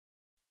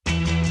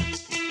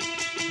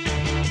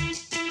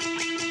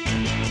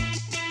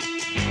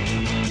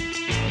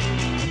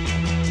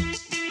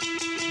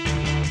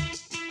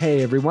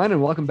Hey everyone,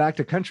 and welcome back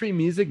to Country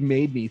Music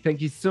Made Me.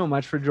 Thank you so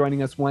much for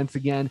joining us once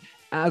again.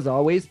 As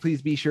always,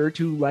 please be sure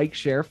to like,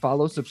 share,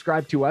 follow,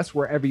 subscribe to us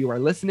wherever you are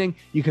listening.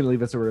 You can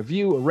leave us a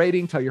review, a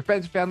rating, tell your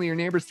friends, family, or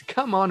neighbors to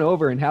come on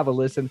over and have a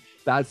listen.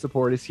 That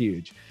support is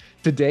huge.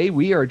 Today,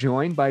 we are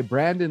joined by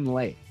Brandon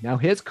Lay. Now,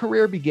 his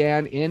career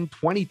began in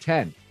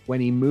 2010 when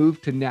he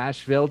moved to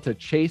Nashville to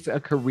chase a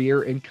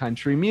career in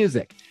country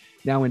music.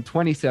 Now, in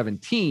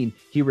 2017,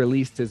 he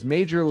released his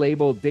major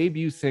label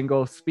debut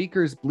single,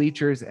 Speakers,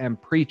 Bleachers,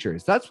 and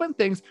Preachers. That's when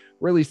things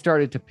really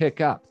started to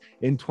pick up.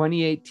 In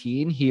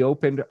 2018, he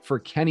opened for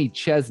Kenny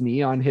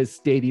Chesney on his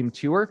stadium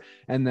tour.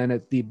 And then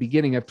at the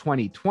beginning of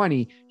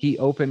 2020, he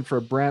opened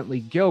for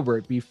Brantley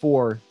Gilbert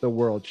before the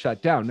world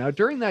shut down. Now,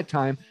 during that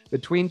time,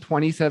 between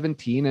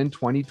 2017 and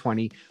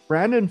 2020,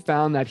 Brandon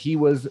found that he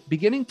was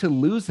beginning to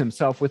lose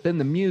himself within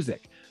the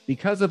music.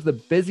 Because of the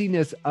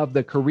busyness of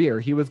the career,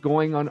 he was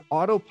going on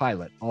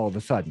autopilot all of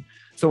a sudden.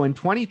 So in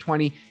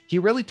 2020, he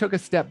really took a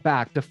step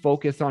back to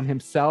focus on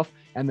himself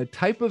and the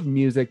type of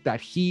music that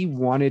he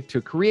wanted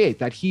to create,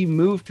 that he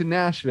moved to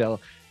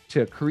Nashville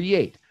to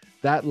create.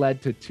 That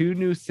led to 2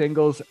 new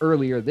singles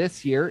earlier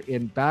this year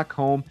in Back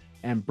Home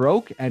and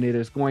Broke, and it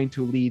is going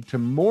to lead to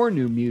more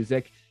new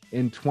music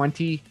in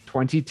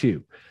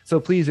 2022. So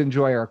please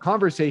enjoy our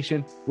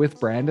conversation with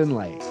Brandon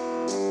Lay.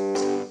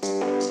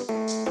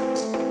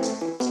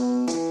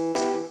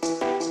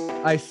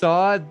 I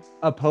saw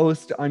a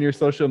post on your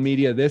social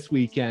media this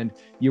weekend.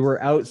 You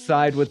were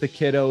outside with the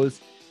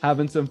kiddos,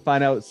 having some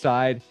fun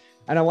outside.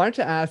 And I wanted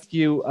to ask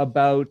you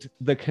about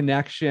the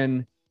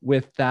connection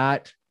with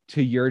that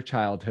to your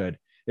childhood.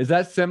 Is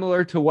that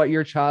similar to what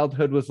your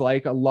childhood was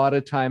like? A lot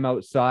of time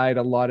outside,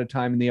 a lot of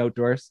time in the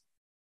outdoors?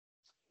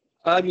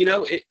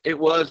 It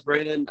was,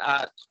 Brandon.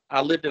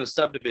 I lived in a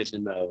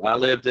subdivision, though. I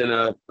lived in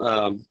at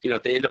the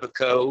end of a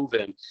cove,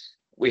 and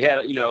we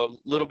had, a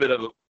little bit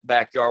of a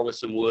backyard with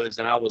some woods,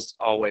 and I was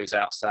always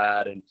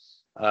outside. And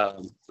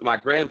my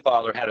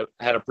grandfather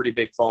had a pretty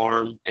big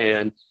farm,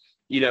 and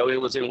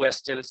it was in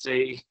West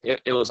Tennessee.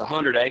 It was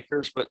 100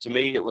 acres, but to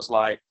me it was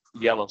like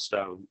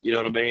Yellowstone. You know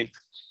what I mean?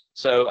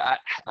 So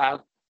I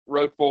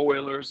rode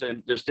 4-wheelers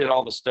and just did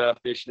all the stuff,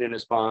 fishing in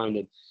his pond,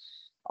 and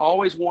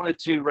always wanted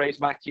to raise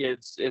my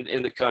kids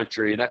in the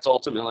country. And that's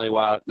ultimately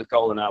why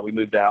Nicole and we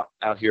moved out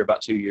here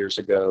about 2 years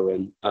ago,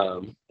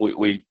 and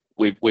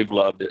we've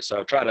loved it.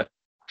 So try to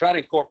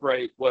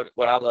incorporate what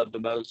I love the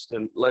most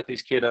and let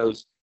these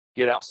kiddos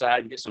get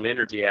outside and get some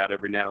energy out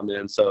every now and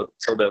then, so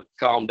to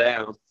calm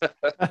down.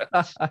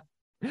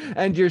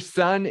 And your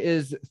son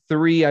is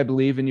 3, I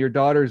believe, and your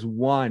daughter's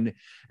 1.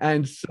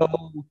 And so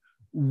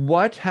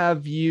what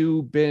have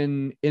you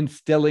been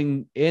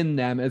instilling in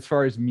them as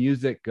far as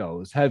music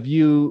goes? Have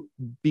you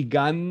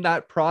begun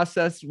that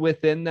process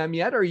within them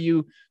yet? Or are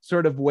you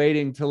sort of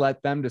waiting to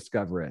let them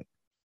discover it?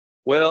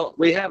 Well,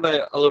 we have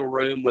a little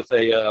room with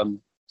a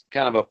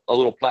kind of a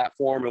little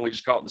platform, and we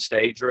just call it the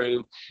stage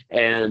room.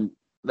 And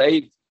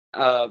they've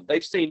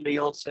seen me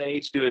on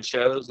stage doing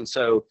shows, and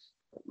so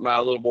my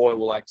little boy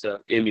will like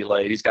to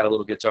emulate. He's got a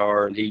little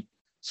guitar, and he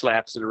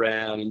slaps it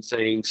around and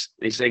sings.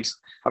 He sings.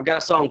 I've got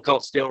a song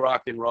called "Still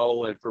Rock and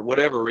Roll," and for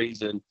whatever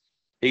reason,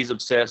 he's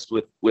obsessed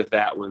with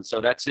that one.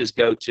 So that's his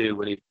go-to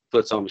when he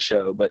puts on the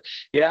show. But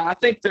yeah, I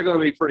think they're going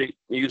to be pretty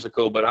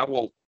musical, but I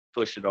won't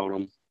push it on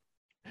them.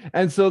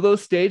 And so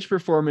those stage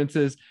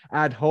performances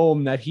at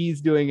home that he's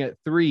doing at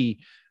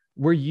 3,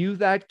 were you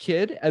that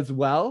kid as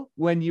well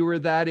when you were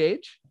that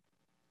age?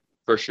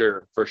 For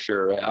sure.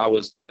 I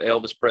was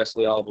Elvis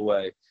Presley all the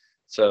way.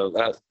 So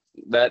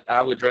that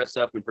I would dress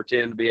up and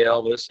pretend to be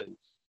Elvis, and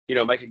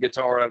make a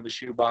guitar out of a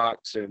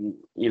shoebox. And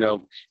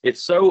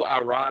it's so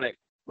ironic.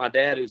 My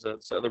dad is a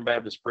Southern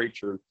Baptist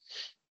preacher.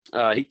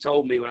 He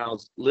told me when I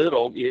was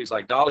little, he's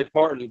like, Dolly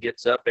Parton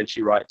gets up and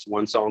she writes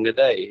 1 song a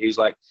day. He's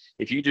like,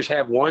 if you just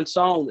have 1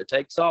 song that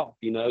takes off,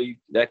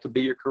 that could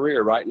be your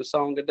career, writing a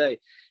song a day.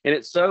 And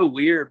it's so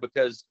weird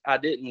because I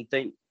didn't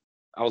think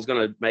I was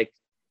going to make,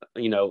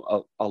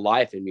 a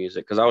life in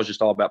music, because I was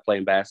just all about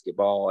playing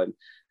basketball and,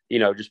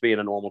 just being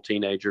a normal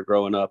teenager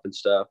growing up and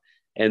stuff.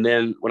 And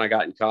then when I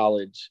got in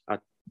college, I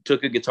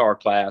took a guitar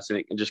class, and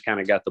it just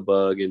kind of got the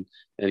bug, and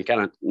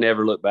kind of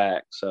never looked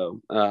back. So,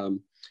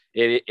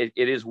 it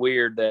is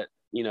weird that,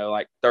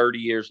 like 30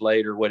 years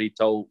later, what he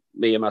told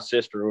me and my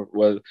sister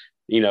was,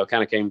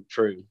 kind of came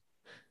true.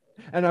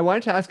 And I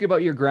wanted to ask you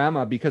about your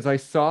grandma, because I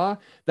saw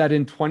that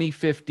in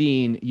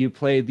 2015, you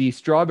played the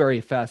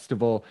Strawberry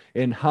Festival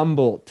in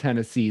Humboldt,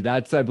 Tennessee.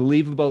 That's, I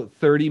believe, about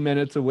 30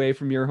 minutes away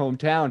from your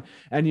hometown.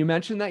 And you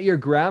mentioned that your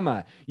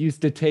grandma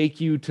used to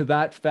take you to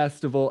that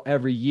festival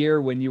every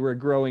year when you were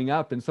growing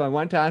up. And so I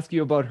wanted to ask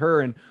you about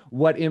her and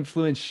what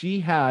influence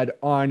she had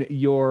on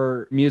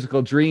your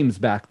musical dreams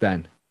back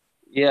then.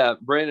 Yeah,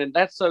 Brandon,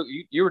 that's so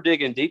you were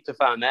digging deep to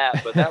find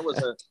that, but that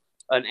was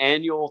an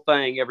annual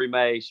thing every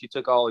May. She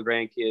took all the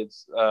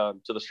grandkids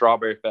to the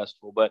Strawberry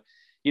Festival, but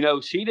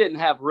she didn't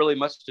have really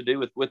much to do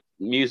with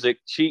music.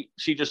 She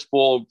just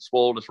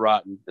spoiled us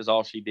rotten is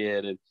all she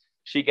did, and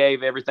she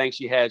gave everything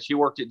she had. She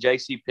worked at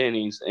J.C.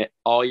 Penney's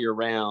all year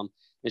round,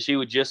 and she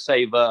would just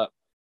save up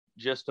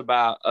just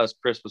about us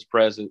Christmas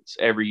presents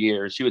every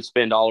year. She would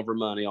spend all of her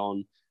money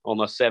on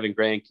my 7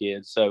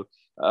 grandkids. So,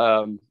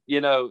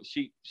 you know,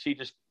 she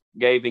just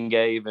gave and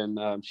gave,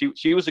 and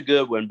she was a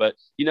good one. But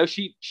you know,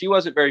 she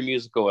wasn't very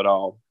musical at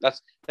all.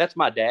 That's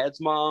my dad's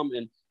mom,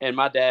 and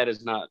my dad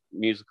is not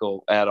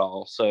musical at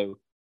all. So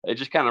it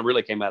just kind of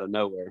really came out of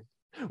nowhere.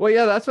 Well,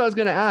 yeah, that's what I was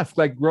going to ask.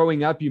 Like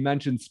growing up, you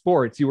mentioned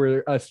sports. You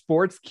were a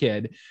sports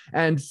kid.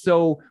 And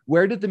so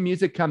where did the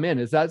music come in?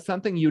 Is that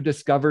something you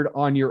discovered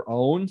on your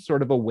own,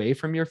 sort of away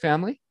from your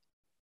family?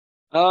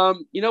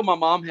 You know, my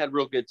mom had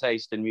real good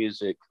taste in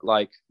music.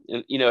 Like,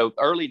 you know,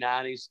 early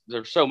 90s,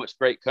 there's so much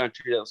great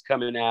country that was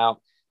coming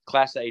out,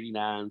 class of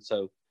 89.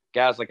 So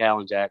guys like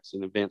Alan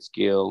Jackson and Vince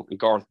Gill and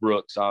Garth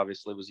Brooks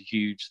obviously was a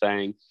huge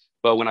thing.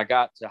 But when I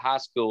got to high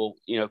school,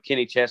 you know,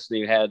 Kenny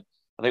Chesney had,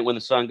 I think When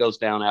the Sun Goes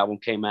Down album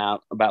came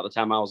out about the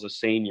time I was a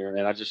senior.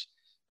 And I just,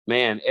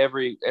 man,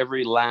 every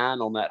line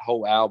on that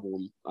whole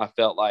album, I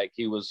felt like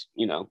he was,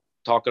 you know,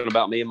 talking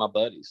about me and my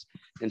buddies.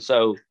 And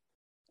so,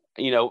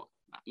 you know,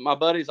 my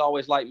buddies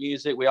always liked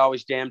music. We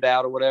always jammed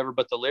out or whatever,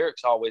 but the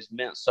lyrics always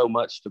meant so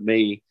much to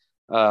me.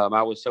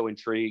 I was so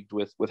intrigued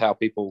with how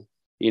people,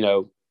 you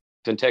know,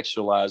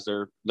 contextualize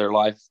their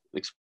life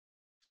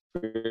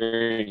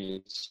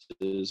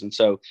experiences. And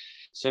so as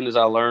soon as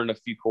I learned a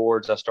few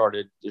chords, I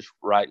started just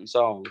writing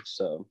songs.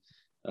 So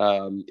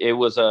it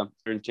was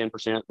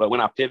 110%. But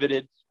when I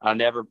pivoted, I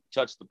didn't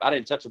touch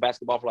the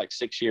basketball for like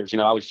 6 years. You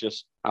know, I was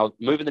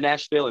moving to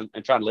Nashville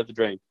and trying to live the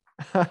dream.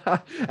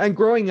 And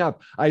growing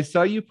up, I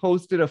saw you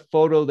posted a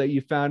photo that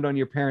you found on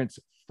your parents'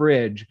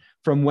 fridge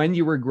from when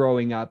you were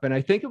growing up. And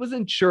I think it was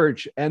in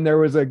church. And there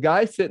was a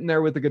guy sitting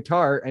there with a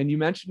guitar. And you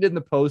mentioned in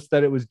the post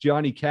that it was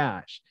Johnny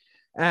Cash.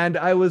 And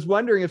I was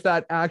wondering if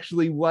that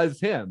actually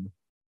was him.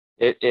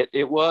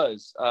 It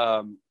was.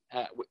 I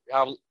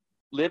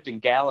lived in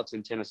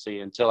Gallatin,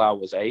 Tennessee until I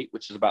was 8,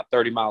 which is about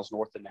 30 miles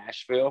north of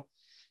Nashville,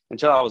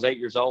 until I was 8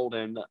 years old.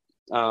 And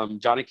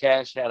Johnny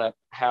Cash had a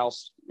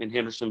house in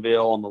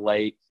Hendersonville on the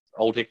lake,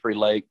 Old Hickory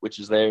Lake, which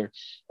is there.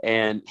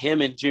 And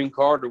him and June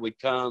Carter would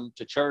come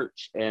to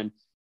church. And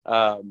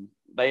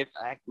my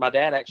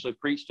dad actually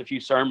preached a few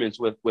sermons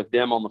with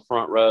them on the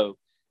front row.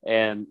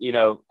 And, you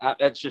know,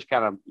 that's just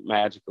kind of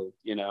magical.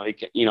 You know,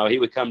 he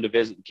would come to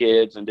visit the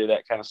kids and do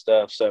that kind of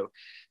stuff. So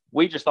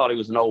we just thought he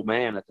was an old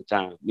man at the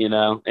time, you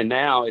know, and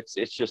now it's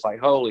just like,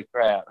 holy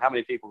crap, how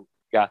many people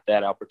got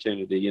that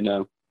opportunity, you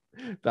know?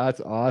 That's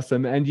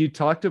awesome. And you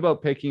talked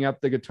about picking up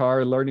the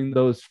guitar, learning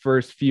those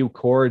first few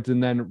chords,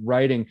 and then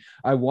writing.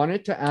 I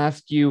wanted to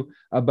ask you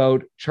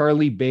about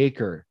Charlie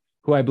Baker,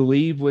 who I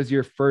believe was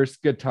your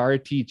first guitar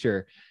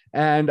teacher.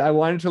 And I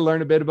wanted to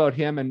learn a bit about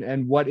him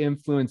and what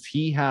influence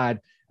he had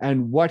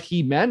and what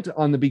he meant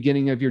on the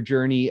beginning of your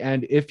journey,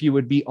 and if you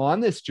would be on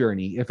this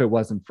journey if it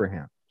wasn't for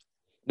him.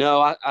 No,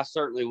 I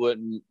certainly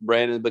wouldn't,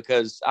 Brandon,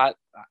 because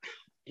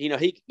you know,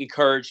 he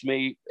encouraged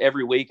me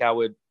every week. I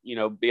would, you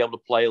know, be able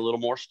to play a little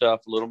more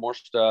stuff.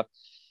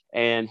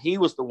 And he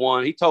was the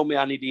one, he told me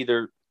I need to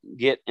either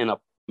get in a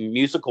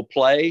musical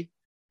play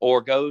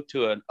or go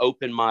to an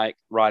open mic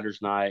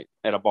writer's night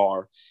at a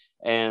bar.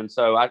 And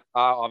so I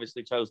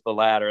obviously chose the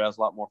latter. That was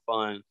a lot more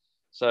fun.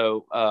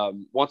 So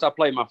once I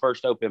played my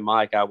first open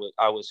mic, I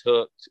was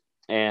hooked.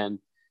 And,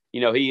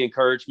 you know, he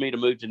encouraged me to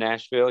move to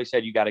Nashville. He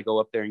said, you got to go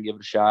up there and give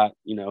it a shot.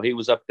 You know, he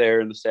was up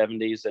there in the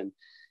 70s, and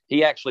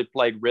he actually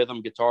played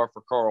rhythm guitar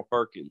for Carl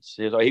Perkins.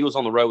 He was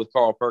on the road with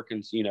Carl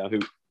Perkins, you know, who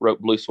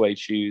wrote Blue Suede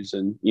Shoes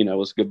and, you know,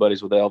 was good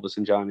buddies with Elvis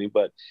and Johnny.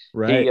 But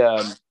right.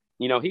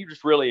 You know, he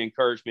just really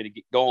encouraged me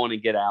to go on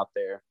and get out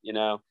there, you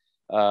know.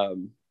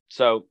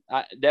 So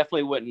I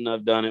definitely wouldn't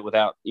have done it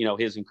without, you know,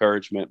 his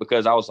encouragement,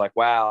 because I was like,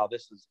 wow,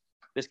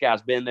 this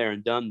guy's been there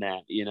and done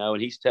that, you know,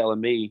 and he's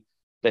telling me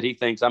that he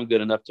thinks I'm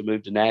good enough to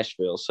move to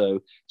Nashville.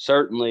 So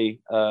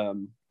certainly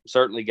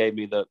gave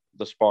me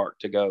the spark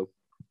to go.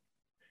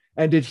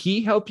 And did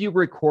he help you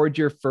record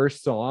your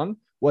first song?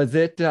 Was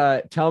it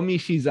Tell Me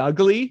She's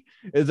Ugly?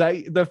 Is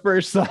that the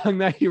first song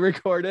that he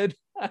recorded?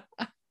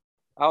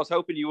 I was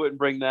hoping you wouldn't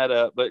bring that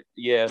up, but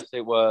yes,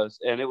 it was.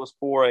 And it was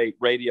for a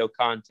radio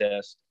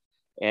contest.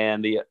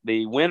 And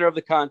the winner of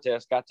the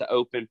contest got to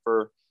open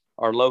for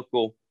our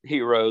local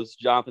heroes,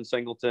 Jonathan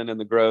Singleton and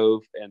the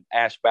Grove and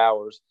Ash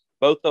Bowers.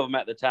 Both of them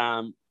at the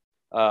time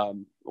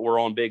were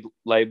on big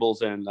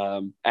labels. And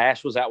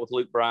Ash was out with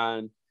Luke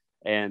Bryan,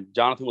 and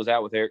Jonathan was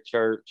out with Eric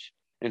Church.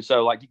 And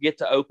so, like, you get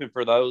to open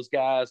for those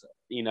guys.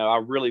 You know, I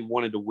really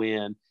wanted to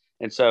win.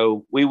 And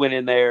so we went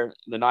in there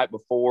the night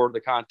before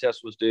the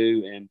contest was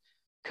due and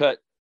cut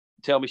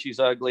Tell Me She's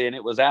Ugly. And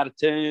it was out of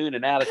tune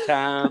and out of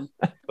time.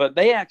 But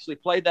they actually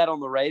played that on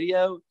the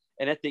radio.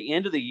 And at the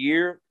end of the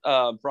year,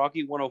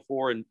 Rocky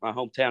 104 in my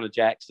hometown of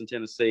Jackson,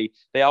 Tennessee,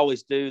 they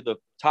always do the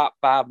top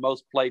 5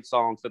 most played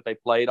songs that they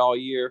played all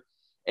year.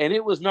 And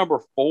it was number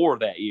 4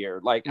 that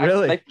year. Like,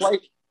 really? They played.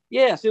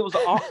 Yes, it was.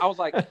 I was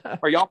like,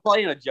 "Are y'all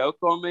playing a joke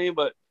on me?"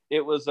 But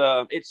it was.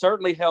 It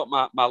certainly helped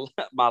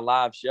my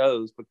live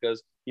shows,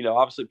 because, you know,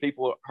 obviously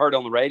people heard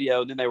on the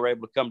radio, and then they were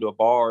able to come to a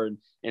bar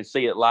and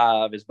see it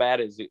live. As bad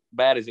as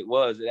it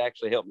was, it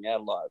actually helped me out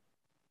a lot.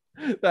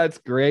 That's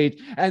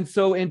great. And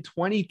so in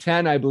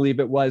 2010, I believe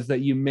it was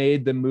that you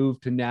made the move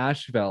to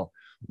Nashville.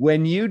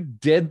 When you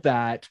did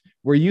that,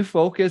 were you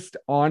focused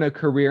on a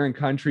career in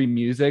country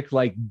music?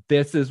 Like,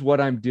 this is what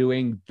I'm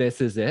doing,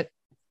 this is it?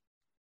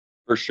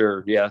 For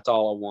sure. Yeah, that's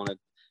all I wanted.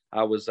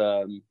 I was,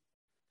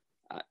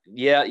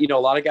 yeah, a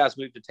lot of guys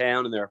move to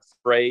town and they're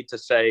afraid to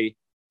say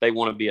they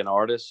want to be an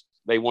artist.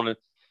 They want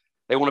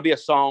to be a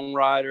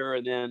songwriter,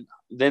 and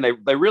then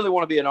they really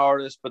want to be an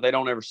artist, but they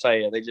don't ever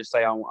say it. They just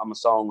say I'm a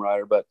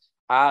songwriter. But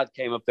I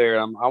came up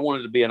there and I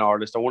wanted to be an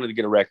artist. I wanted to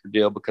get a record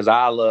deal because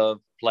I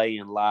love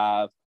playing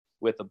live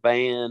with a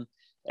band,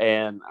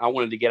 and I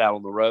wanted to get out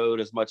on the road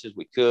as much as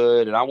we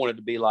could, and I wanted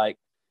to be like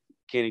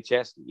Kenny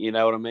Chesney. You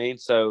know what I mean?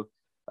 So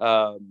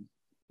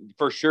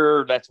for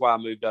sure, that's why I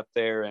moved up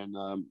there, and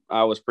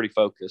I was pretty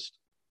focused.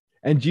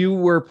 And you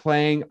were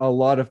playing a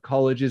lot of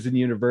colleges and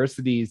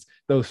universities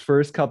those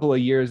first couple of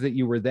years that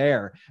you were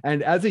there.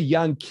 And as a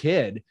young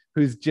kid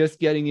who's just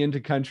getting into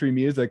country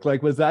music,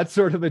 like, was that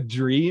sort of a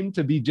dream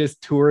to be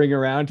just touring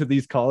around to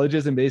these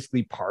colleges and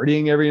basically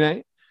partying every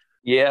night?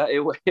 Yeah, it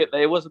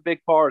was a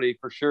big party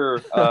for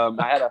sure.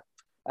 I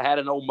had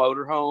an old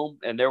motorhome,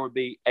 and there would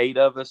be 8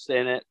 of us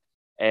in it,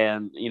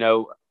 and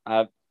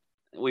I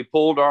we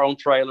pulled our own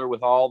trailer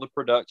with all the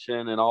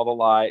production and all the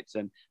lights,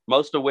 and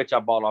most of which I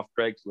bought off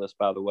Craigslist,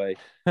 by the way.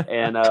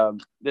 And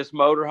this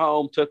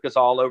motorhome took us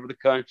all over the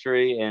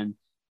country, and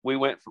we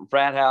went from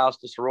frat house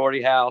to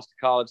sorority house to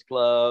college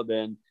club,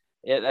 and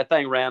that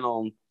thing ran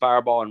on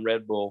Fireball and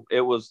Red Bull.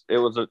 It was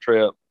a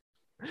trip.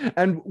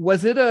 And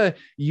was it a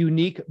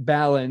unique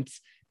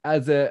balance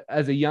as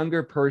a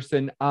younger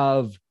person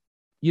of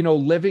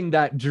living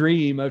that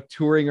dream of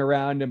touring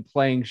around and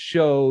playing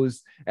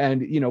shows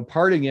and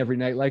partying every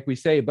night, like we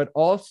say, but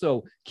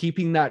also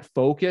keeping that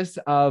focus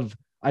of,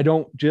 I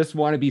don't just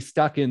want to be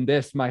stuck in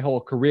this my whole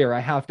career.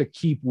 I have to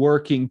keep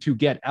working to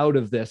get out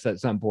of this at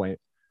some point.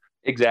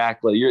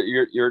 Exactly.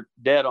 You're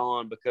dead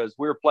on, because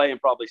we were playing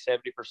probably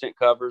 70%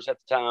 covers at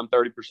the time,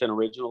 30%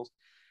 originals.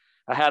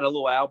 I had a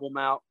little album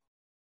out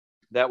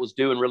that was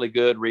doing really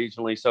good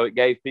regionally, so it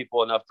gave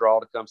people enough draw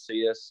to come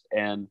see us.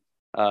 And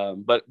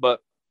but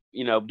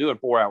doing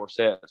 4-hour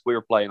sets, we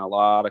were playing a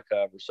lot of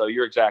covers. So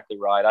you're exactly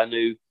right. I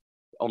knew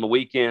on the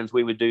weekends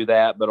we would do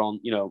that, but on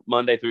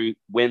Monday through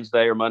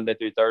Wednesday or Monday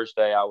through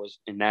Thursday, I was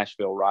in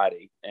Nashville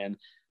writing. And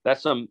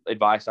that's some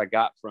advice I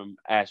got from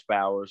Ash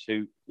Bowers,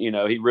 who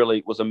he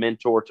really was a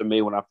mentor to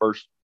me when I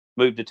first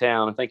moved to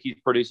town. I think he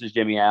produces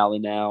Jimmy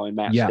Allen now and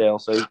Matt Yeah. Stell,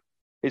 so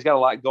he's got a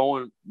lot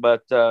going.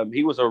 But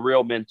he was a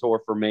real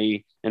mentor for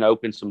me and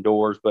opened some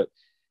doors. But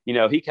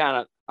he kind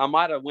of, I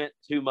might have went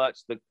too much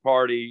the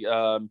party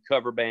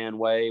cover band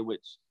way,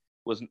 which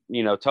was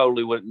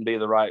totally wouldn't be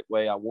the right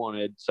way I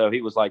wanted. So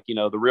he was like,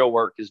 the real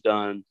work is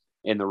done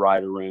in the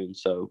writer room.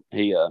 So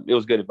it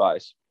was good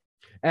advice.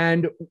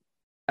 And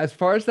as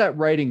far as that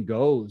writing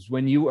goes,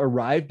 when you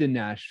arrived in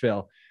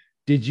Nashville,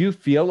 did you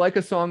feel like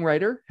a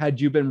songwriter? Had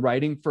you been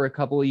writing for a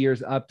couple of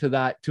years up to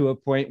that, to a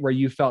point where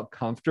you felt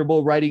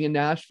comfortable writing in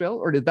Nashville,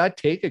 or did that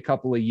take a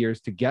couple of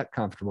years to get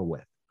comfortable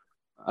with?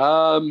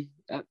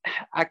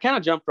 I kind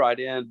of jumped right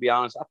in, to be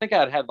honest. I think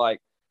I'd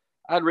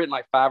written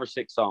like 5 or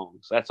 6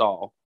 songs. That's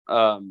all.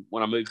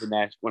 When I moved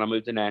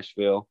to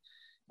Nashville,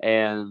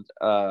 and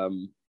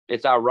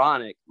it's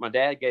ironic. My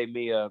dad gave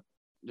me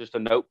just a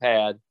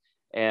notepad,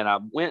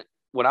 and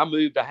when I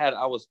moved.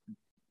 I was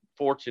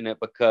fortunate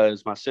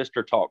because my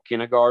sister taught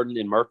kindergarten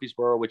in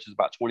Murfreesboro, which is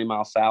about 20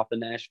 miles south of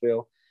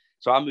Nashville.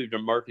 So I moved to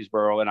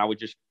Murfreesboro, and I would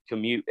just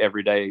commute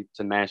every day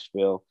to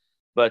Nashville.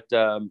 But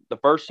the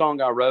first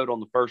song I wrote on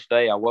the first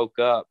day, I woke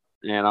up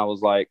and I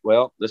was like,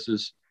 well,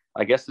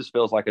 I guess this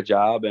feels like a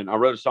job. And I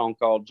wrote a song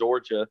called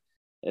Georgia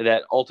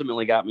that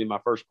ultimately got me my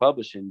first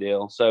publishing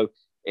deal. So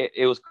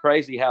it was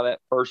crazy how that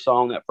first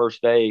song, that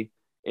first day,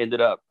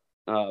 ended up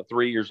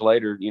 3 years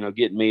later,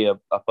 getting me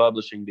a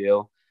publishing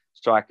deal,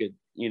 so I could,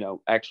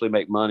 actually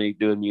make money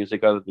doing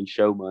music other than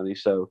show money.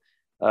 So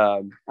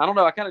I don't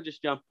know. I kind of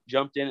just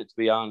jumped in it, to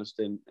be honest,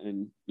 and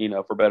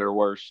for better or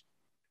worse.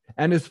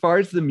 And as far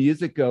as the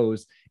music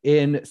goes,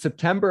 in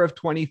September of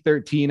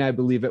 2013, I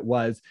believe it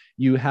was,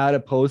 you had a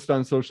post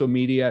on social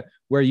media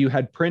where you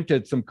had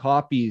printed some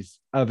copies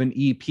of an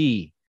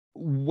EP.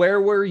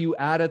 Where were you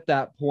at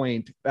that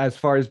point as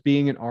far as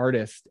being an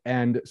artist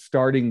and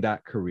starting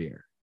that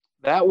career?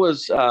 That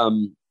was,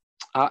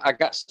 I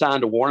got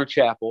signed to Warner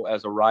Chappell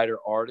as a writer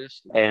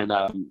artist. And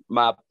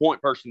my point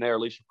person there,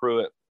 Alicia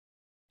Pruitt,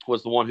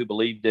 was the one who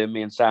believed in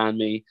me and signed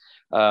me.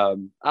 I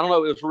don't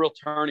know. It was a real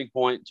turning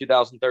point in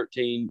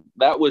 2013.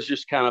 That was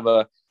just kind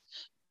of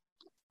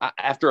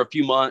after a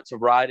few months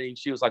of writing,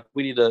 she was like,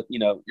 we need to,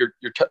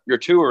 you're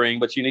touring,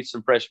 but you need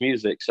some fresh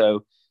music.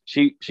 So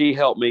she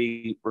helped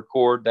me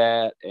record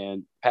that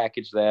and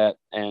package that.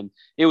 And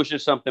it was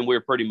just something we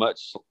were pretty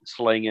much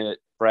slinging at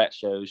frat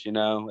shows,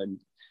 and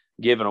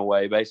giving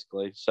away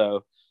basically.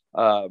 So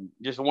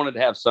just wanted to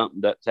have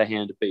something to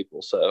hand to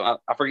people. So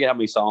I forget how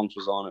many songs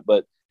was on it,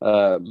 but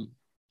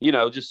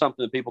just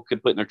something that people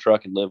could put in their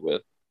truck and live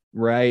with.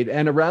 Right.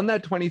 And around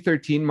that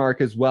 2013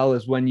 mark as well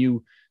is when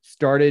you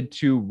started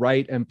to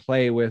write and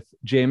play with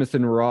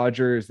Jameson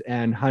Rogers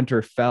and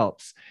Hunter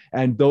Phelps.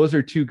 And those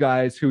are two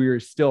guys who you're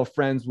still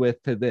friends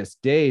with to this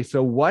day.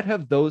 So what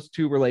have those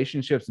two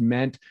relationships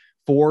meant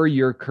for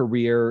your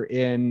career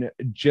in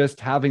just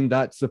having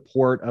that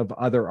support of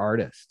other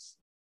artists?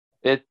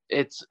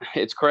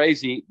 It's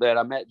crazy that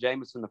I met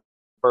Jameson the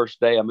first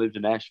day I moved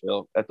to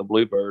Nashville at the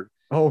Bluebird.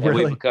 Oh,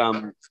 really? And we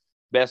become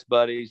best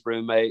buddies,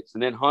 roommates.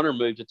 And then Hunter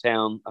moved to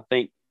town, I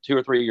think 2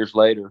 or 3 years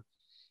later.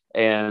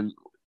 And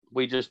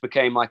we just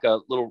became like a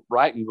little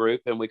writing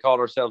group, and we called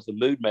ourselves the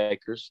Mood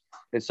Makers.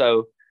 And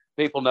so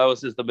people know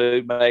us as the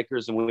Mood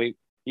Makers. And we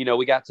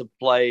got to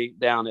play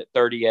down at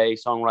 30A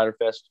Songwriter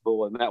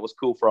Festival, and that was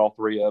cool for all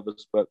three of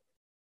us. But,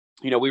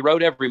 we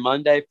wrote every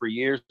Monday for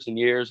years and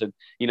years, and,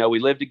 we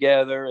lived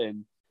together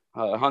and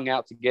hung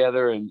out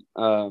together. And,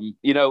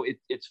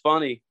 it's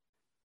funny.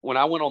 When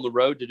I went on the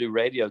road to do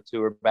radio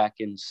tour back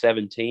in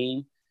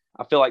 2017,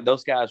 I feel like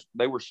those guys,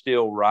 they were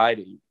still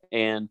writing.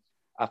 And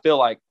I feel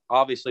like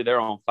obviously they're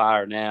on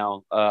fire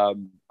now. I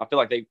feel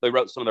like they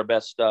wrote some of their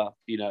best stuff,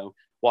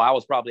 while I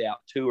was probably out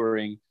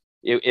touring.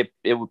 It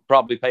would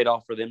probably paid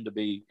off for them to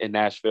be in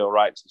Nashville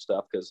writing some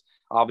stuff, because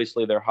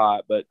obviously they're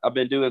hot. But I've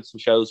been doing some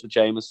shows with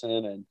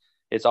Jameson, and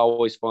it's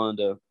always fun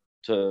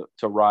to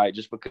write,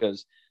 just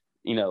because,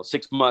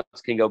 6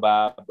 months can go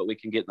by, but we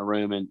can get in the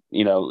room and,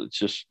 it's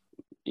just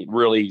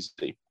real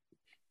easy.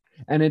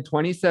 And in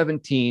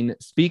 2017,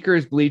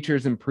 Speakers,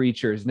 Bleachers, and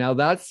Preachers. Now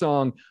that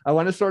song, I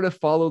want to sort of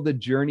follow the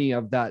journey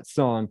of that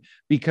song,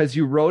 because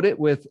you wrote it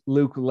with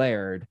Luke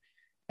Laird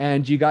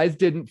and you guys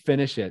didn't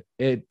finish it.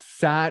 It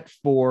sat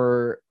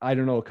for, I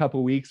don't know, a couple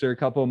of weeks or a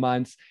couple of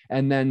months.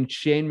 And then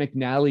Shane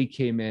McNally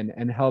came in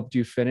and helped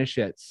you finish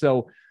it.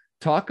 So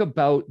talk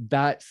about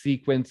that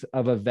sequence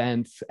of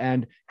events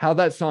and how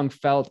that song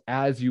felt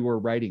as you were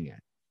writing it.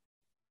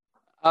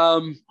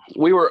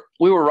 We were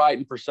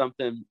writing for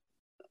something,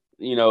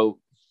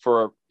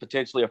 for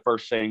potentially a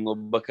first single,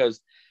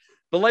 because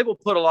the label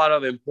put a lot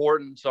of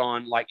importance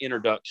on like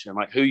introduction,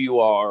 like who you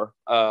are,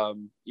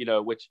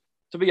 which,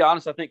 to be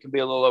honest, I think can be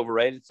a little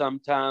overrated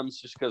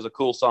sometimes, just because a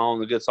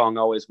good song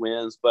always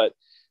wins. But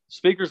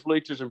Speakers,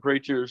 Bleachers, and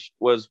Preachers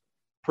was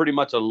pretty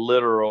much a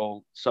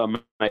literal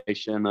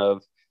summation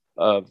of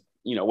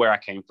where I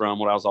came from,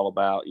 what I was all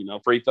about,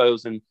 free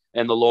throws and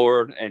the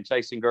Lord and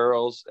chasing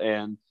girls,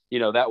 and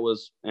that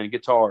was, and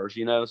guitars,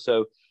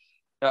 so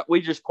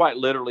we just quite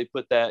literally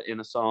put that in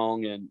a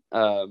song. And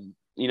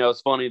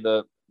it's funny,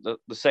 the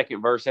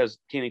second verse has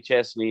Kenny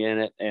Chesney in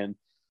it, and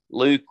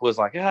Luke was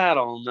like, I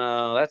don't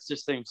know, that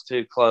just seems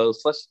too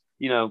close, let's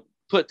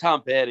put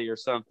Tom Petty or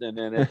something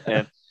in it.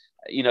 And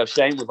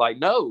Shane was like,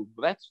 no,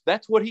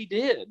 that's what he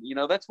did.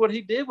 That's what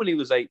he did when he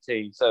was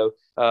 18. So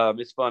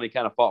it's funny,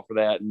 kind of fought for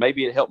that. And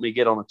maybe it helped me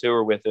get on a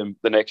tour with him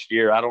the next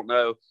year. I don't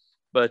know.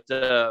 But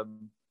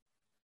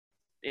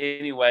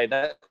anyway,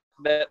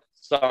 that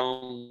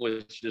song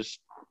was just,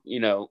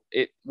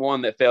 it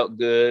one that felt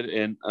good,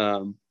 and,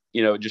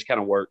 it just kind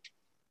of worked.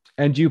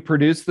 And you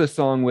produced the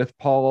song with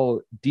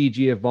Paul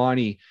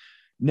DiGiovanni.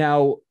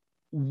 Now,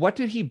 what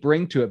did he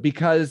bring to it?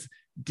 Because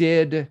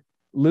did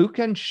Luke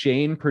and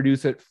Shane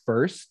produce it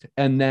first,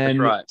 and then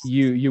right,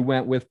 you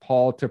went with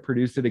Paul to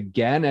produce it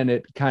again, and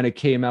it kind of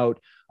came out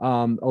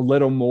a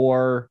little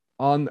more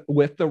on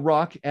with the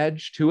rock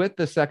edge to it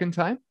the second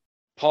time?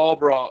 Paul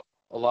brought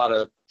a lot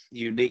of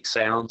unique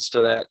sounds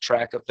to that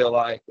track, I feel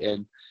like,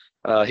 and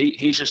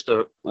he's just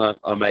an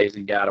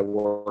amazing guy to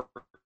work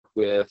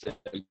with.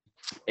 And,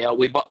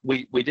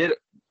 we did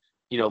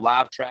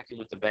live tracking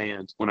with the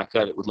band when I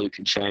cut it with Luke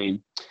and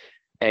Shane,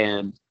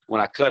 and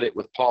when I cut it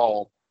with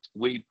Paul,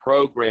 we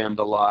programmed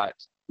a lot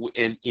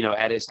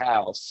at his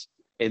house,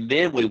 and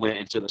then we went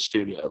into the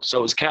studio. So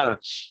it was kind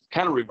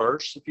of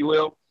reverse, if you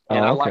will.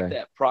 And I like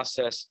that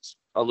process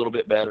a little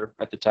bit better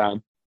at the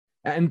time.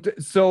 And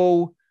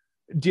so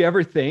do you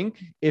ever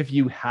think if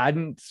you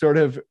hadn't sort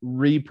of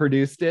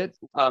reproduced it?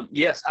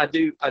 Yes, I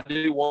do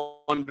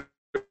wonder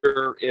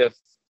if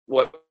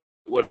what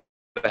would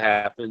have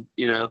happened,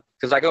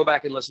 because I go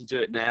back and listen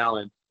to it now,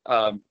 and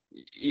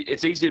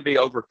it's easy to be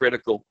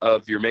overcritical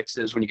of your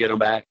mixes when you get them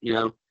back,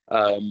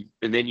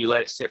 and then you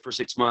let it sit for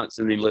 6 months,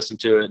 and then you listen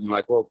to it and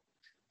like, well,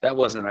 that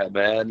wasn't that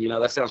bad.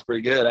 That sounds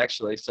pretty good,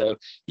 actually. So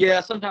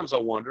yeah, sometimes I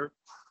wonder,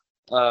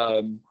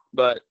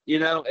 but you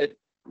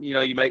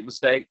make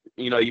mistakes,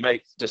 you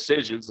make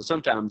decisions, and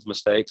sometimes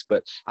mistakes,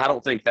 but I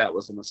don't think that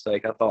was a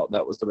mistake. I thought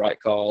that was the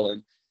right call.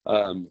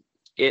 And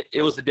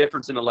it was the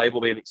difference in the label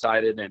being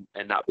excited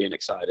and not being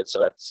excited. So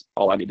that's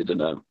all I needed to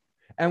know.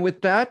 And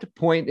with that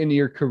point in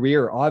your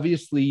career,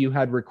 obviously you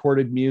had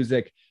recorded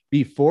music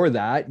before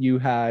that. You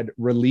had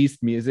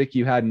released music,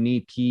 you had an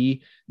EP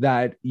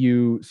that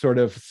you sort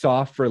of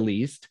soft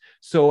released.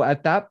 So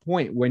at that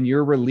point, when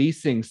you're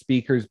releasing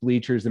Speakers,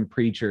 Bleachers, and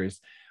Preachers,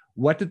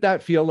 what did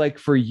that feel like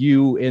for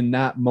you in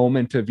that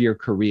moment of your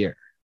career?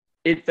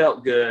 It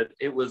felt good.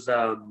 It was,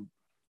 I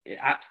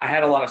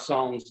had a lot of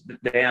songs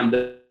dammed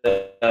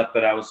up,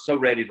 but I was so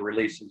ready to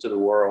release them to the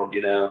world,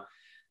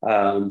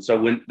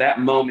 So when that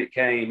moment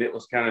came, it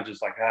was kind of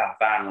just like,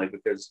 finally,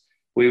 because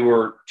we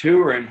were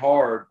touring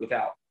hard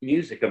without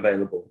music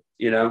available,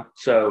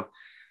 so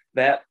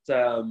that,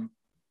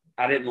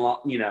 I didn't,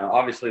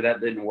 obviously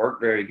that didn't work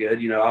very good.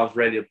 I was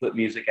ready to put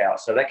music out.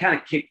 So that kind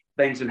of kicked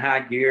things in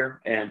high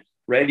gear, and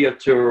radio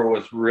tour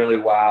was really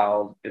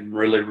wild and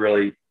really,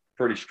 really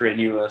pretty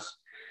strenuous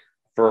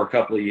for a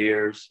couple of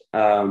years.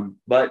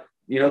 But,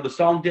 the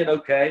song did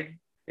okay.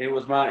 It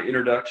was my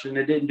introduction.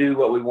 It didn't do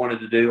what we wanted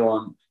to do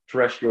on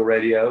terrestrial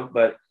radio,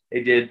 but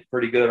it did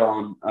pretty good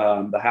on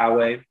the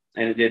highway,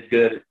 and it did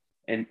good,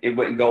 and it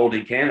went gold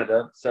in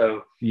Canada.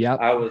 So Yep.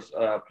 I was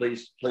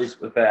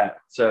pleased with that.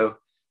 So,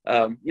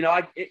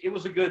 it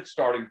was a good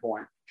starting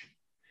point.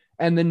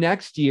 And the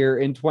next year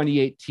in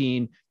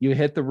 2018, you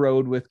hit the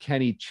road with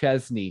Kenny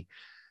Chesney.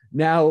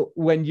 Now,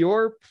 when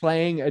you're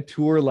playing a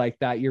tour like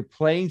that, you're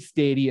playing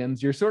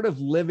stadiums, you're sort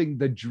of living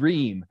the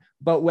dream.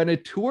 But when a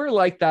tour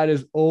like that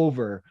is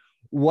over,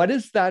 what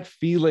is that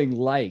feeling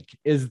like?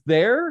 Is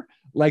there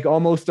like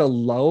almost a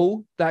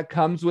low that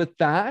comes with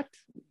that?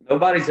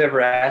 Nobody's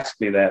ever asked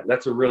me that.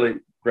 That's a really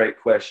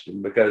great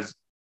question, because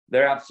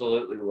there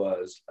absolutely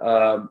was.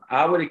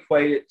 I would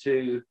equate it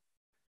to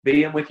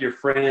being with your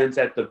friends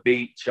at the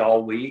beach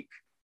all week,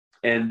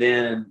 and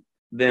then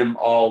them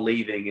all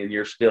leaving and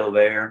you're still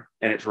there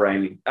and it's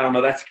raining. I don't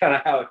know. That's kind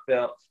of how it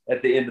felt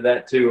at the end of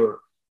that tour.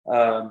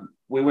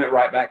 We went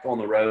right back on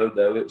the road,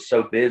 though. It was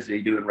so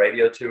busy doing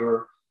radio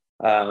tour.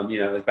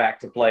 It's back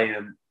to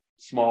playing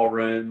small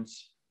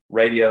rooms,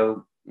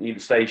 radio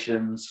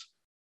stations,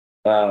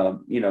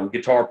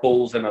 guitar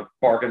pools in a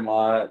parking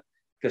lot,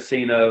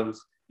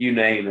 casinos, you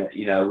name it,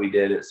 we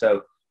did it.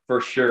 So for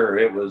sure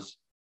it was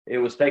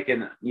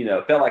taking,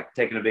 felt like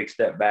taking a big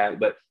step back,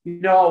 but,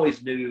 I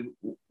always knew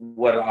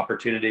what an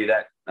opportunity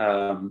that,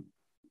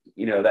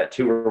 that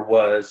tour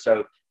was.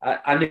 So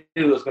I knew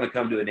it was going to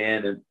come to an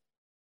end, and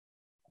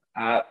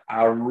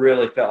I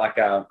really felt like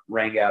I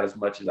rang out as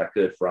much as I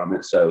could from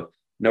it. So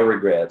no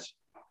regrets.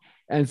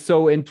 And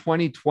so in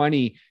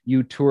 2020,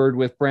 you toured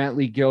with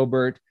Brantley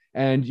Gilbert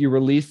and you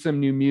released some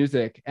new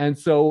music. And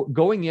so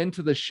going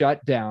into the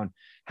shutdown,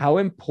 how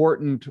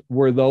important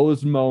were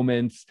those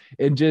moments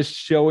in just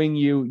showing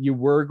you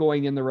were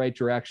going in the right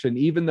direction?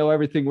 Even though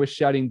everything was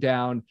shutting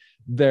down,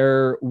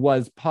 there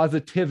was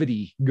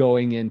positivity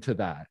going into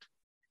that.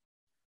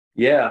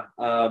 Yeah.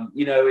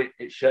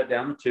 It shut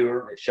down the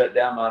tour. It shut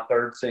down my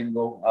third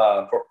single,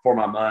 For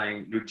My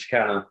Money, which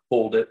kind of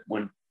pulled it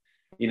when,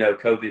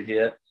 COVID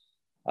hit.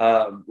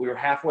 We were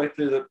halfway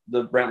through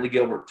the Brantley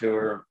Gilbert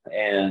tour,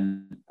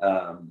 and,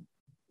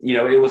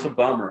 it was a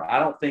bummer. I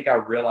don't think I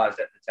realized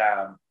at the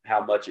time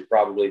how much it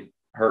probably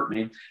hurt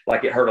me.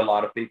 Like it hurt a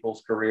lot of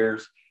people's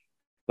careers.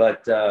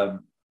 But,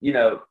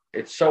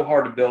 it's so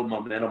hard to build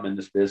momentum in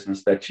this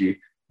business that you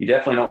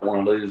definitely don't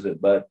want to lose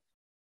it. But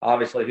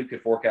obviously, who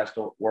could forecast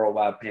a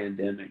worldwide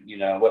pandemic?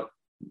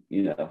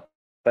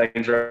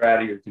 Things are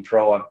out of your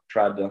control. I've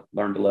tried to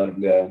learn to let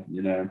them go,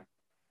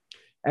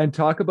 And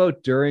talk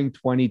about during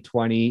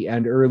 2020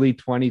 and early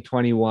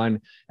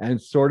 2021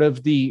 and sort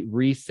of the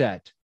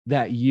reset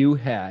that you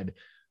had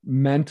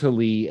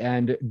mentally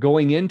and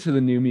going into the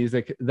new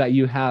music that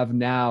you have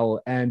now,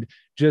 and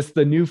just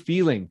the new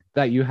feeling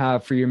that you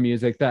have for your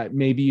music that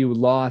maybe you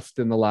lost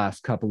in the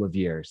last couple of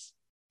years.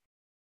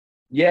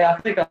 Yeah,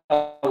 I think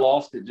I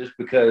lost it just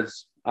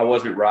because I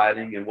wasn't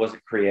writing and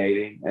wasn't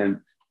creating. And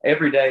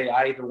every day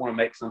I either want to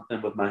make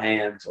something with my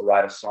hands or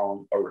write a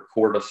song or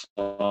record a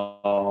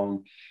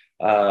song.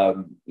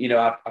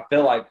 I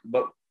feel like,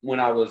 but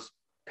when I was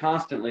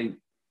constantly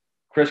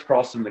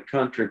crisscrossing the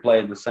country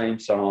playing the same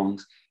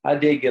songs, I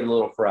did get a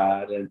little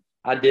fried, and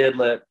I did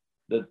let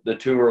the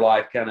tour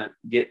life kind of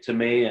get to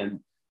me, and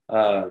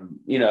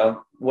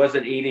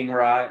wasn't eating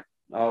right,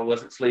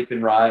 wasn't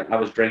sleeping right, I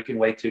was drinking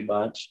way too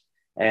much,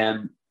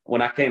 and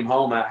when I came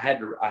home I had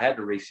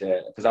to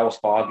reset because I was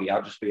foggy.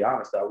 I'll just be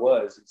honest, I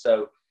was. And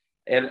so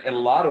in a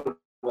lot of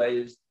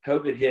ways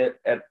COVID hit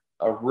at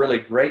a really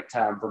great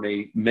time for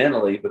me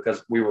mentally,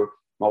 because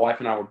my wife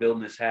and I were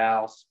building this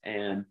house,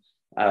 and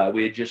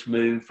we had just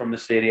moved from the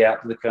city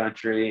out to the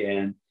country,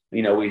 and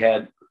we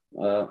had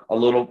a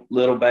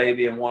little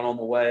baby and one on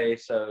the way,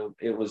 so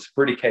it was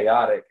pretty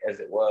chaotic as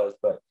it was.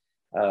 But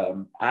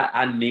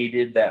I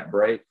needed that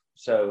break.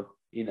 So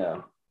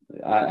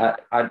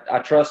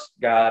I trust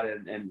God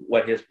and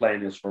what His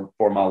plan is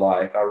for my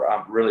life.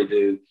 I really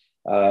do.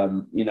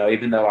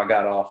 Even though I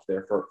got off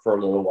there for a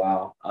little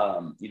while,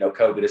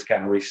 COVID has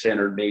kind of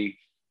recentered me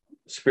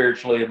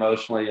spiritually,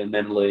 emotionally, and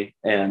mentally,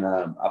 and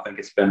I think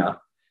it's been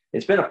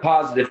a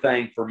positive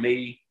thing for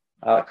me.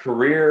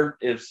 Career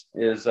is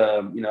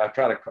I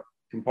try to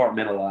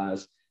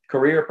compartmentalize.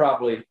 Career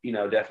probably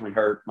definitely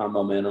hurt my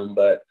momentum,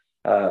 but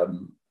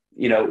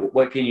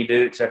what can you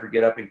do except for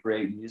get up and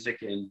create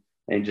music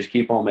and just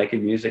keep on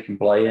making music and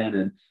playing.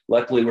 And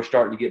luckily we're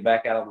starting to get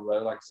back out on the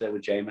road, like I said,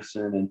 with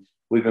Jameson, and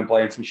we've been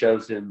playing some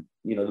shows in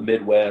the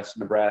Midwest,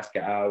 Nebraska,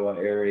 Iowa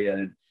area,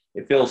 and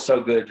it feels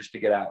so good just to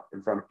get out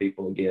in front of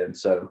people again.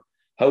 So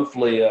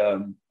hopefully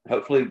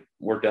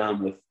we're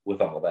done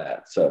with all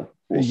that. So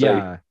we'll see.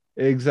 Yeah,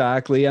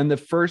 exactly. And the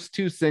first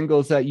two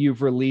singles that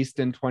you've released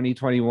in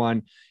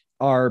 2021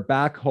 are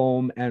back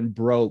home and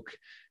broke.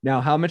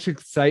 Now, how much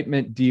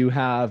excitement do you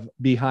have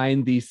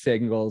behind these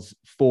singles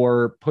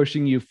for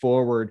pushing you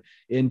forward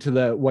into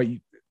the what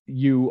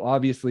you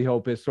obviously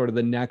hope is sort of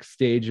the next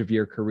stage of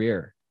your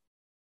career?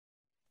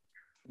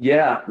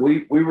 Yeah,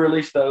 we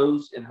released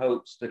those in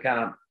hopes to kind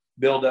of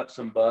build up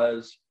some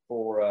buzz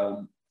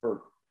for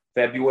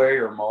February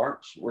or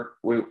March. We're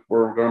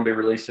going to be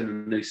releasing a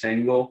new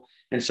single,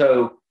 and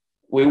so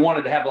we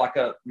wanted to have like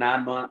a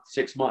 9-month,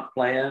 6-month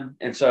plan,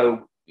 and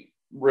so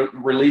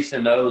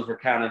releasing those were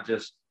kind of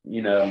just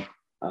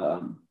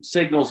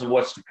signals of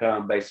what's to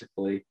come,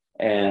 basically.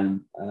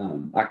 And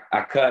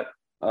I cut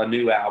a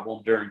new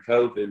album during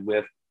COVID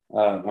with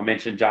I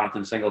mentioned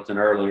Jonathan Singleton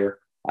earlier.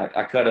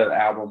 I cut an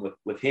album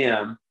with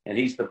him, and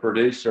he's the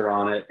producer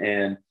on it.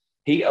 And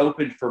he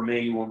opened for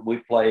me when we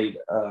played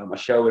a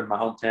show in my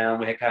hometown.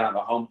 We had kind of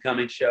a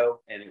homecoming show,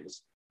 and it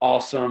was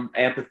awesome.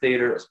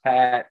 Amphitheater, it was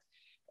packed.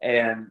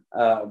 And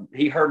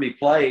he heard me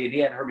play, and he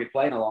hadn't heard me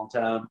play in a long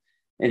time.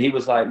 And he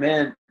was like,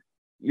 "Man,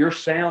 your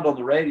sound on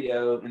the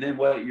radio and then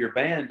what your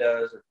band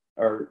does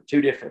are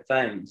two different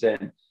things."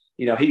 And,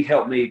 he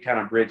helped me kind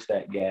of bridge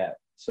that gap.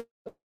 So,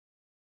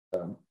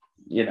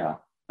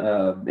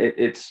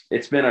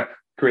 it's been a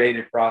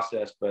creative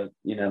process, but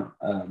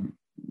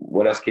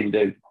what else can you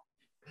do?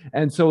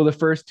 And so the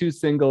first two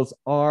singles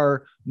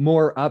are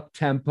more up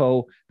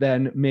tempo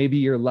than maybe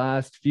your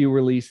last few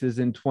releases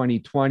in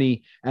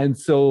 2020. And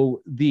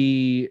so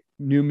the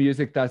new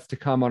music that's to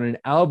come on an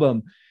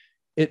album,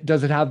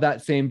 does it have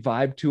that same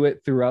vibe to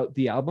it throughout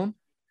the album?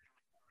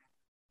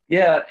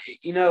 Yeah,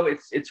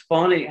 it's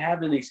funny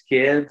having these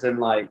kids, and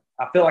like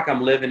I feel like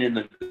I'm living in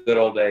the good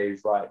old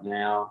days right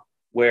now.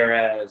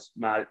 Whereas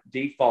my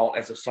default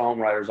as a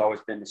songwriter has always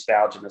been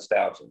nostalgia.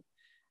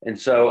 And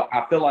so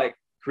I feel like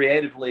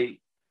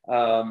creatively,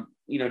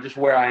 just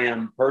where I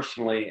am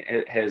personally,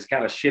 it has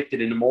kind of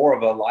shifted into more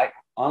of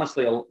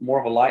more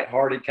of a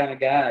lighthearted kind of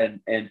guy.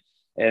 And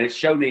it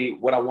showed me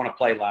what I want to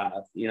play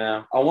live.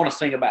 I want to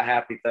sing about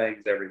happy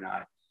things every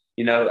night.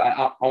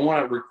 I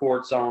want to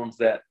record songs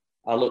that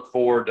I look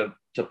forward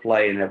to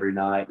playing every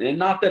night. And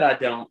not that I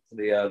don't for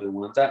the other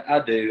ones. I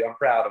do. I'm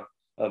proud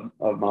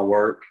of my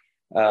work.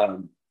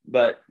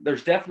 But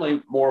there's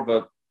definitely more of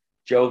a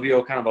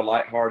jovial, kind of a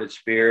lighthearted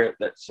spirit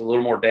that's a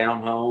little more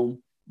down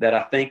home that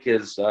I think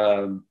is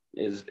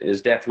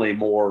definitely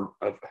more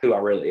of who I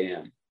really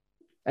am.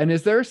 And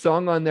is there a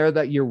song on there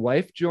that your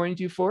wife joined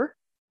you for?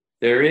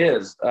 There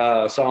is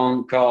a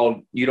song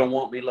called "You Don't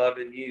Want Me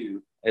Loving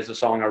You." It's a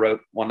song I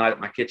wrote one night at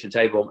my kitchen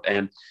table,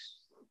 and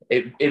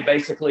it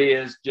basically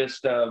is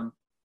just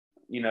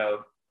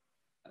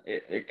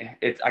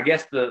it's I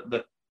guess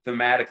the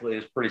thematically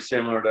is pretty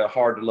similar to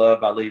 "Hard to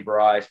Love" by Lee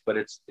Brice, but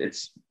it's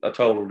a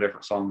total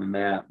different song than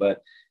that.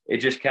 But it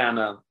just kind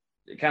of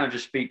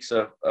just speaks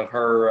of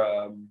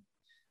her,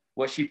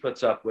 what she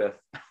puts up with,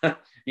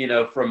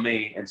 from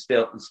me, and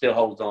still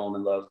holds on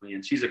and loves me.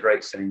 And she's a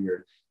great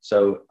singer.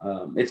 So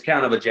it's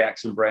kind of a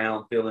Jackson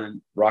Browne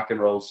feeling rock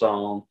and roll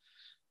song.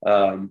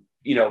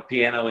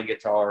 Piano and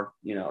guitar.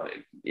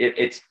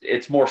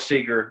 It's more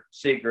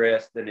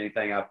Seeger-esque than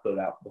anything I've put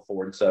out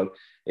before. And so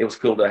it was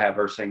cool to have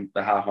her sing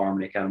the high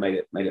harmony. Kind of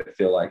made it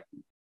feel like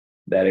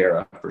that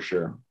era for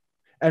sure.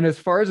 And as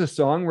far as a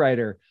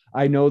songwriter,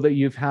 I know that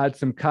you've had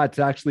some cuts.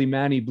 Actually,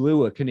 Manny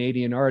Blue, a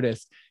Canadian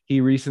artist,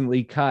 he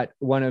recently cut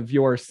one of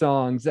your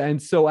songs.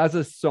 And so as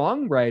a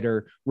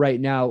songwriter right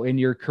now in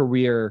your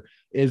career,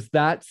 is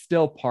that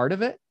still part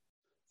of it?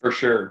 For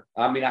sure.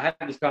 I mean, I had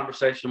this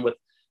conversation with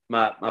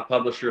my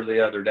publisher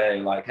the other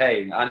day, like,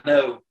 "Hey, I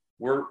know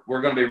we're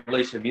going to be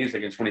releasing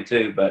music in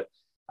 22, but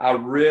I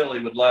really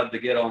would love to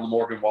get on the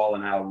Morgan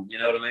Wallen album." You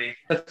know what I mean?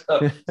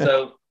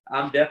 So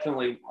I'm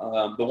definitely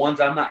the ones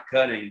I'm not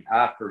cutting.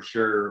 I for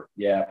sure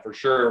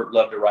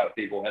love to write with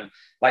people. And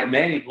like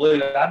Manny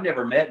Blue, I've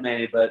never met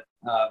Manny, but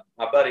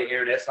my buddy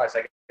Aaron Estice,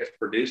 I guess,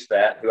 produced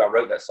that, who I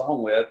wrote that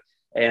song with.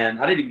 And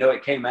I didn't even know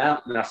it came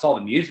out. And I saw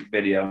the music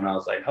video, and I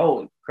was like,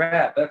 "Holy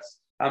crap!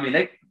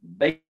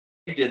 They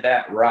did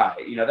that right."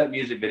 That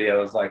music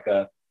video is like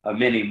a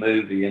mini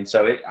movie. And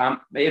so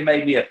it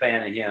made me a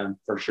fan of him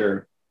for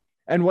sure.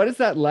 And what is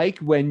that like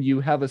when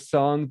you have a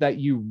song that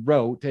you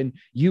wrote and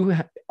you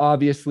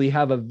obviously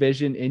have a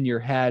vision in your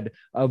head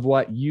of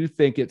what you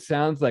think it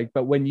sounds like,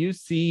 but when you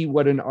see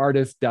what an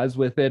artist does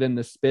with it and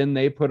the spin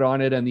they put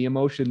on it and the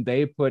emotion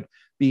they put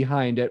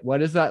behind it,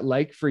 what is that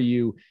like for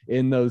you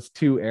in those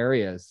two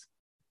areas?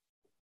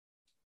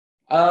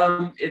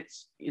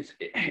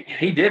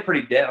 He did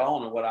pretty dead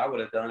on what I would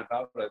have done if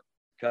I would have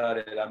cut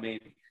it. I mean,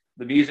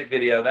 the music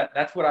video,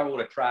 that's what I would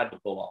have tried to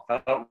pull off.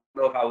 I don't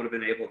know if I would have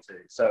been able to.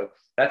 So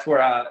that's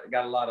where I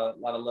got a lot of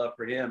love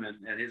for him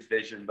and his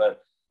vision.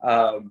 But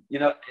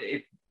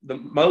the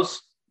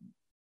most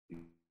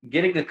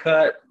getting the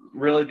cut,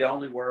 really the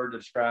only word to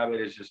describe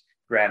it is just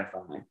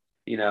gratifying.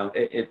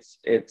 It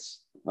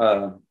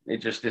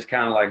just is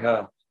kind of like,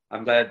 oh,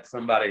 I'm glad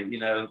somebody,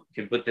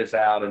 can put this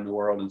out in the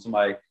world and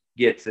somebody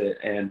gets it.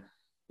 And,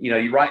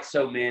 you write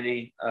so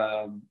many,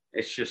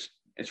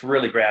 it's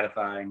really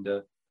gratifying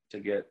to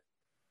get,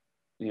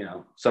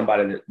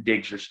 somebody that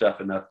digs your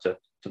stuff enough to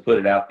put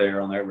it out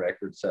there on their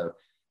record. So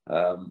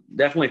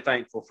definitely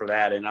thankful for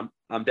that. And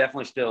I'm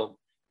definitely still,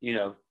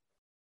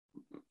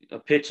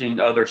 pitching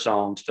other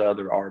songs to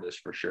other artists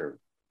for sure.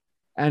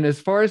 And as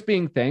far as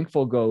being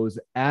thankful goes,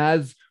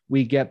 as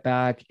we get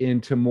back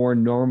into more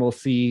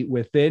normalcy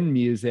within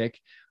music,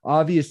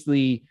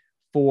 obviously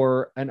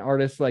for an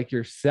artist like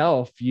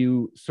yourself,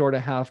 you sort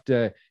of have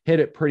to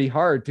hit it pretty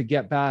hard to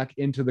get back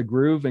into the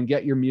groove and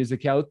get your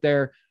music out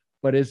there.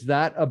 But is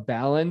that a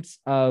balance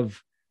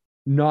of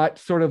not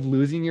sort of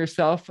losing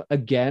yourself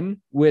again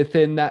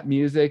within that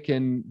music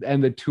and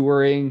the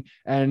touring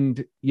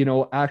and,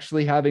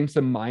 actually having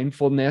some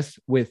mindfulness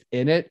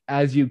within it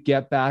as you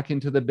get back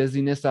into the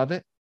busyness of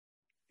it?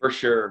 For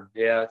sure.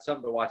 Yeah. It's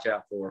something to watch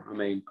out for. I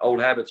mean,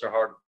 old habits are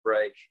hard to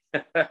break.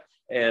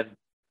 And,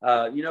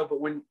 but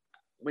when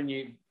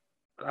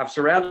I've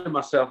surrounded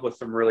myself with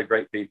some really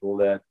great people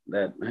that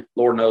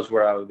Lord knows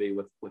where I would be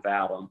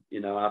without them,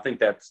 I think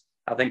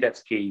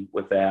that's key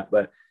with that.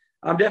 But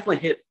I'm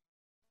definitely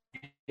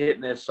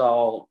hitting this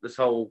whole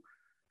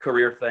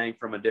career thing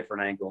from a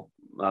different angle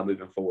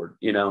moving forward.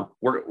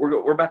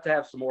 We're about to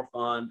have some more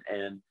fun,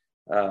 and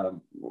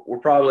we're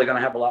probably going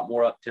to have a lot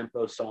more up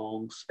tempo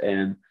songs,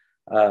 and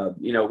there's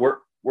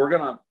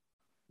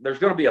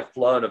going to be a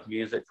flood of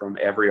music from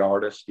every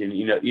artist,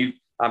 and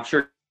I'm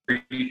sure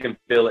you can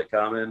feel it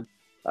coming,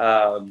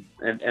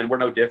 and we're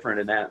no different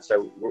in that.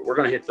 So we're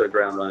going to hit the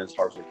ground running as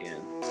hard as we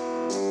can.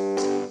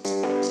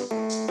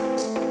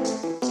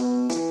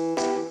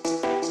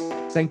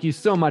 Thank you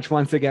so much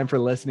once again for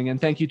listening.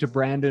 And thank you to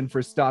Brandon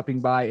for stopping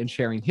by and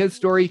sharing his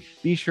story.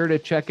 Be sure to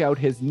check out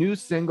his new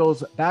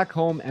singles, Back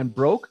Home and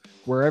Broke,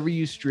 wherever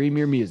you stream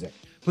your music.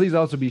 Please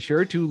also be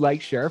sure to like,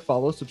 share,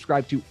 follow,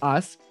 subscribe to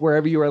us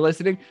wherever you are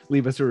listening.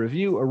 Leave us a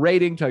review, a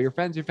rating, tell your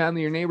friends, your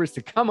family, your neighbors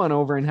to come on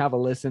over and have a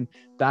listen.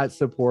 That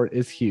support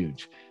is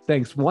huge.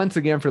 Thanks once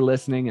again for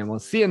listening, and we'll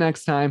see you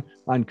next time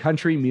on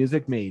Country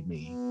Music Made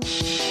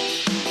Me.